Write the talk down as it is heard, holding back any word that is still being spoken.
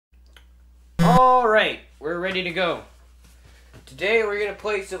Alright, we're ready to go. Today we're going to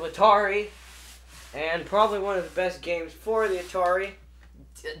play some Atari, and probably one of the best games for the Atari.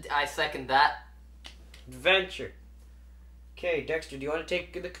 I second that. Adventure. Okay, Dexter, do you want to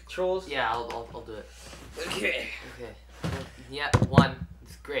take the controls? Yeah, I'll do it. Okay. Okay. Yeah, one.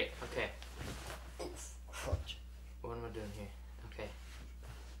 It's great. Okay. What am I doing here? Okay.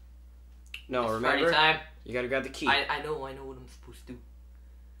 No, It's remember, party time. you got to grab the key. I know what I'm supposed to do.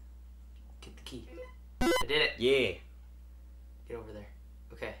 Get the key. I did it. Yeah. Get over there.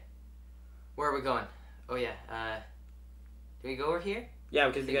 Okay. Where are we going? Oh yeah. Do we go over here? Yeah,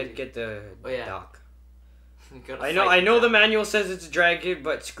 because you got to get the dock. I know the manual says it's a dragon,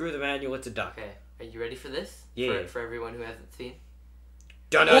 but screw the manual, it's a duck. Okay. Are you ready for this? Yeah. For everyone who hasn't seen.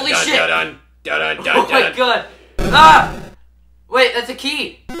 Dun, Holy dun, shit! Dun, dun, dun, dun, Oh my dun. god! Ah! Wait, that's a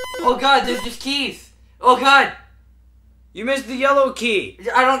key! Oh god, there's just keys! Oh god! You missed the yellow key.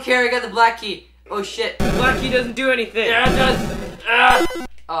 I don't care, I got the black key. Oh shit. The black key doesn't do anything. Yeah, it does! Ah!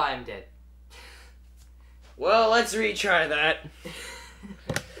 Oh, I'm dead. Well, let's retry that.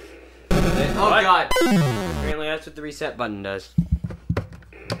 Oh god. Apparently that's what the reset button does.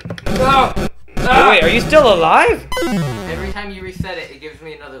 Oh! Oh, Ah! wait, are you still alive? Every time you reset it, it gives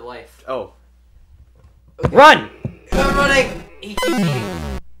me another life. Oh. Run! I'm running! He keeps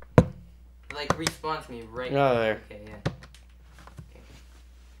eating. Like, respawns me right Oh, there. Okay, yeah. Okay.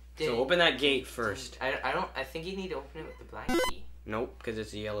 So open that gate first. I think you need to open it with the black key. Nope, because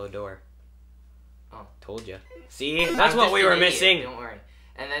it's a yellow door. Oh. Told ya. See? That's I'm what just we an were idiot, missing. Don't worry.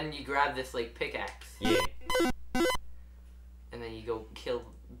 And then you grab this, like, pickaxe. Yeah. And then you go kill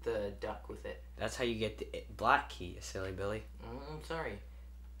the duck with it. That's how you get the black key, you silly Billy. I'm sorry.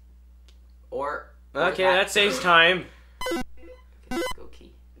 Or Okay, that saves time. Okay, let's go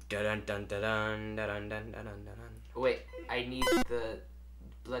key. Dun dun dun dun dun dun dun dun dun. Wait, I need the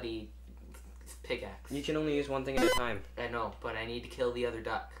bloody pickaxe. You can only use one thing at a time. I know, but I need to kill the other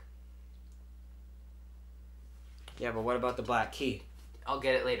duck. Yeah, but what about the black key? I'll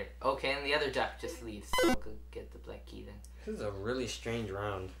get it later. Okay, and the other duck just leaves, so I'll go get the black key then. This is a really strange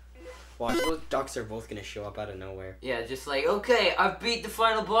round. Watch, those ducks are both gonna show up out of nowhere. Yeah, just like, okay, I've beat the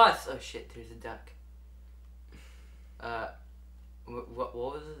final boss. Oh shit, there's a duck. What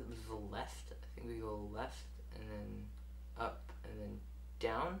was it? It was the left? I think we go left, and then up, and then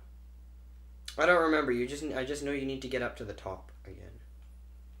down. I don't remember. I just know you need to get up to the top again.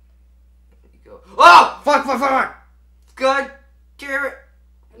 You go. Oh! Fuck! Fuck! Fuck! Fuck! God damn it!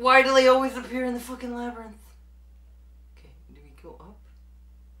 Why do they always appear in the fucking labyrinth? Okay, do we go up?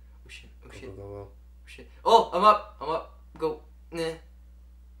 Oh shit! Oh shit! Go, go, go. Oh shit! Oh, I'm up! I'm up! Go! Nah. I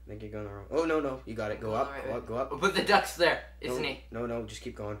think you're going the wrong. Oh no no! You got it. Go up! Alright, Go up! Go up! But the duck's there, isn't no, he? No no! Just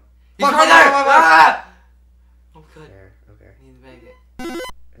keep going. He's Fuck, right fuck, there! fuck, fuck, fuck. Ah! Oh god. There. Okay. I need the magnet.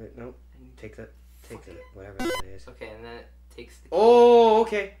 No. Take the whatever that is. Okay, and then it takes the. Oh,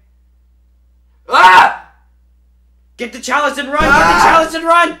 okay. Ah! Get the chalice and run! Ah! Get the chalice and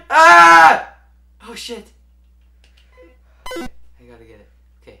run! Ah! Oh shit! I gotta get it.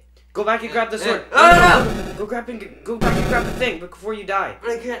 Okay. Go back and grab the sword. Oh no! Go back and grab the thing before you die.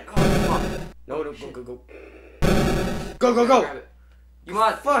 But I can't. Oh fuck. No, no, Shit. go. Go, go, go! Grab it. Come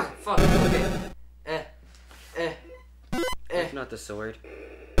on. Fuck. Fuck. Okay. That's not the sword.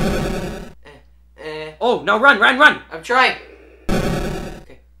 Eh. Oh, now run! I'm trying.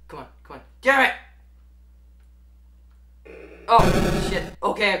 Okay. Come on. Damn it! Oh shit.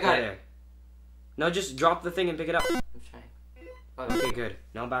 Okay, I got it. There. Now just drop the thing and pick it up. I'm trying. Oh, Okay, good.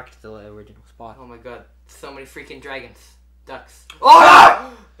 Now back to the original spot. Oh my god. So many freaking dragons. Ducks.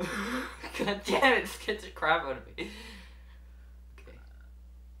 Oh! God damn it. This scared the crap out of me. Okay.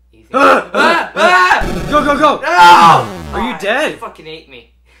 Easy. Go, go, go! No! Are you dead? You fucking ate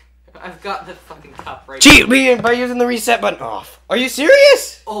me. I've got the fucking cup right Cheat me by using the reset button off. Are you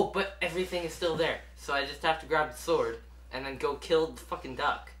serious? Oh, but everything is still there. So I just have to grab the sword and then go kill the fucking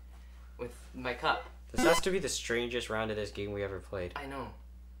duck with my cup. This has to be the strangest round of this game we ever played. I know.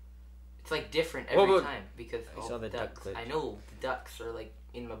 It's like different every time because I saw the duck ducks. glitch. I know the ducks are like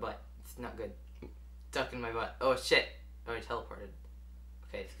in my butt. It's not good. Duck in my butt. Oh shit. Oh, I teleported.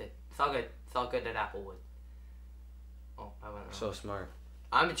 Okay, it's good. It's all good. It's all good at Applewood. Oh, I went wrong. So smart.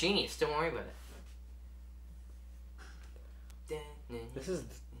 I'm a genius. Don't worry about it. This is.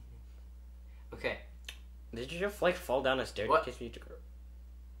 Okay. Did you just like fall down a stair? What?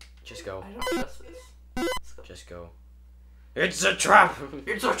 Just go. I don't trust this. Let's go. Just go. It's a trap!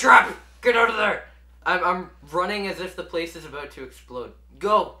 It's a trap! Get out of there! I'm running as if the place is about to explode.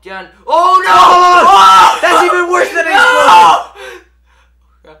 Go, John. Oh no! Oh! That's even worse than no!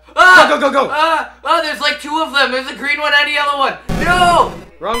 Ah! Go, go, go, go! Oh, there's like two of them. There's a green one and a yellow one. No!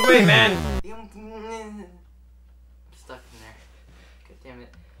 Wrong way, man.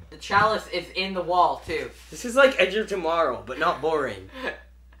 chalice is in the wall too. This is like Edge of Tomorrow, but not boring.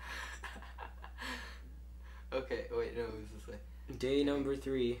 Okay, wait, no, it was this way. Day number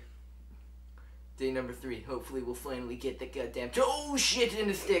 3. Day number 3. Hopefully we'll finally get the goddamn... Oh, shit, in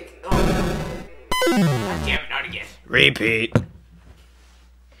the stick. Oh, God damn it, not again. Repeat.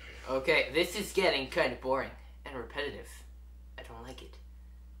 Okay, this is getting kind of boring and repetitive. I don't like it.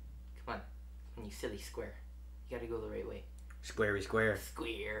 Come on, you silly square. You gotta go the right way. Squarey square.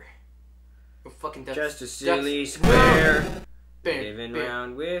 Square. Oh, fucking ducks. Just a silly ducks. square. Bam, Living bam.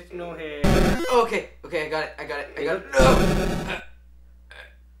 round with no hair. Okay, I got it. No!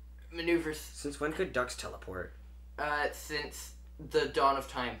 Maneuvers. Since when could ducks teleport? Since the dawn of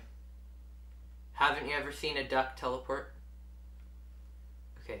time. Haven't you ever seen a duck teleport?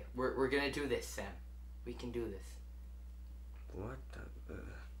 Okay, we're gonna do this, Sam. We can do this. What the...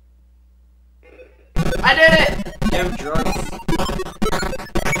 I did it! Damn drugs.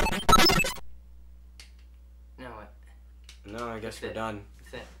 No, what? No, I guess That's we're it. done.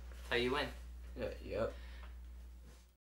 That's it. That's how you win. Yep.